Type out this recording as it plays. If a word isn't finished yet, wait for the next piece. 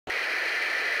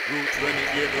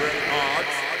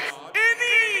Rootsrenegaderecords.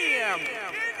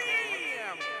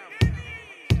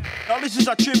 Now this is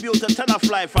a tribute to Tenor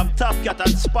from Topcat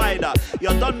and Spyda. You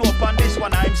don't know upon this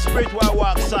one, I'm spirit where I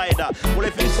walk cider. Well,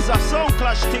 if this is a sound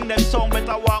clash thing, then sound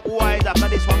better walk wider. Cause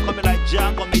this one coming like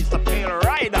Django meets the Pale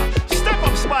Rider. Step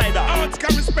up, Spyda. Arts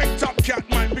can respect Topcat,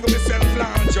 man. Big up yourself,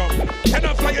 lounge up.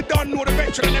 Tenor you don't know the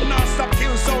veteran and them not stop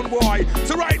kill sound boy.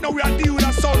 So right now we are dealing with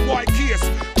a sound boy case.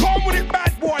 Come with it,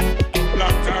 bad boy.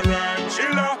 Black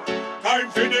Tarantula, time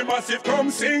for the massive,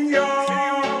 come sing ya.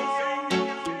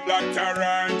 Black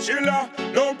Tarantula,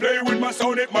 don't play with my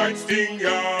sound, it might sting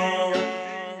ya.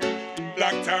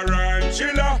 Black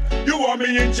Tarantula, you want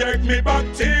me inject me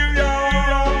bacteria.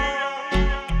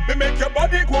 Me make your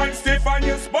body quite stiff and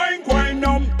your spine quite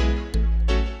numb.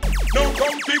 Don't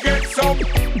come to get some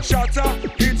shatter,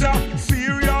 hitter,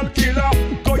 serial killer.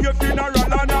 Go your funeral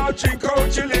and I'll drink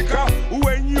out your liquor.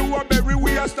 When you are buried,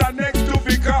 we are stand next to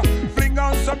Vicar. Fling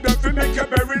on some dirt to make your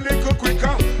bury little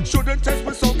quicker. Shouldn't test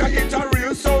me so can hit a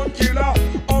real sound killer.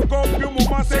 Hug up your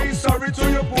mama, say sorry to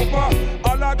your papa.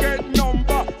 All I get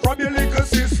number from your little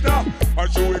sister. I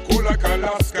show it cool like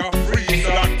Alaska freezer.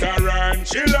 Black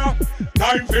Tarantula,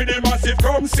 time for the massive,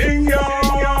 come sing ya.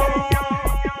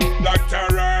 Black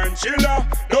Tarantula,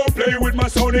 don't play with my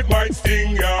sound, it might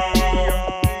sting ya.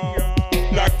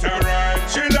 Black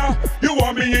Tarantula, you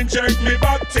want me inject me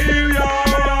bacteria.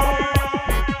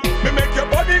 Me make your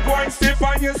body quite stiff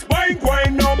and your spine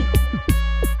quite numb.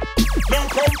 Don't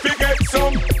come forget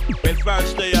some. Me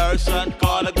first the earth and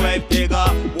call a grave digger.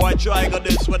 Why try go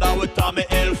this without a Tommy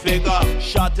Hilfiger?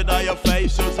 Shot in your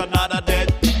face, use another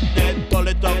dead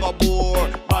bullet on a bore,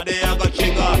 body I got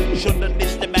trigger. Shouldn't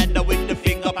this the man that with the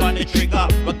finger on the trigger?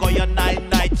 We go your 9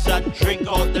 nights and drink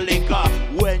out the liquor.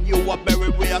 When you are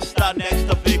buried, we are stand next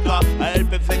to Vicar. I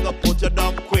help me finger put it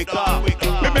down quicker.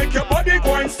 Me make your body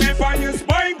quite stiff and your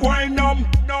spine quite numb.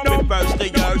 Me burst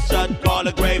the earth and call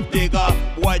a grave digger.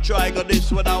 Why try go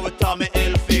this without a Tommy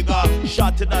Hilfiger?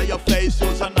 Shot in your face,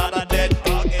 use another dead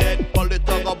target. Bullet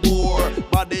on a bore,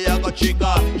 body I got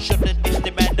trigger. Shouldn't this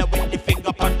the man that with the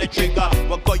finger on the trigger?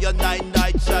 We go your 9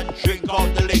 nights and drink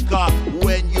out the liquor.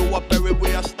 When you are buried,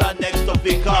 we are stand next to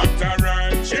Vicar. Black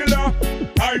Tarantula,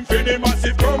 time for the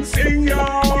massive, come sing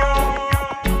ya.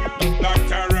 Black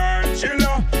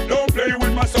Tarantula, don't play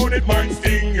with my sound, it might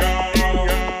sting.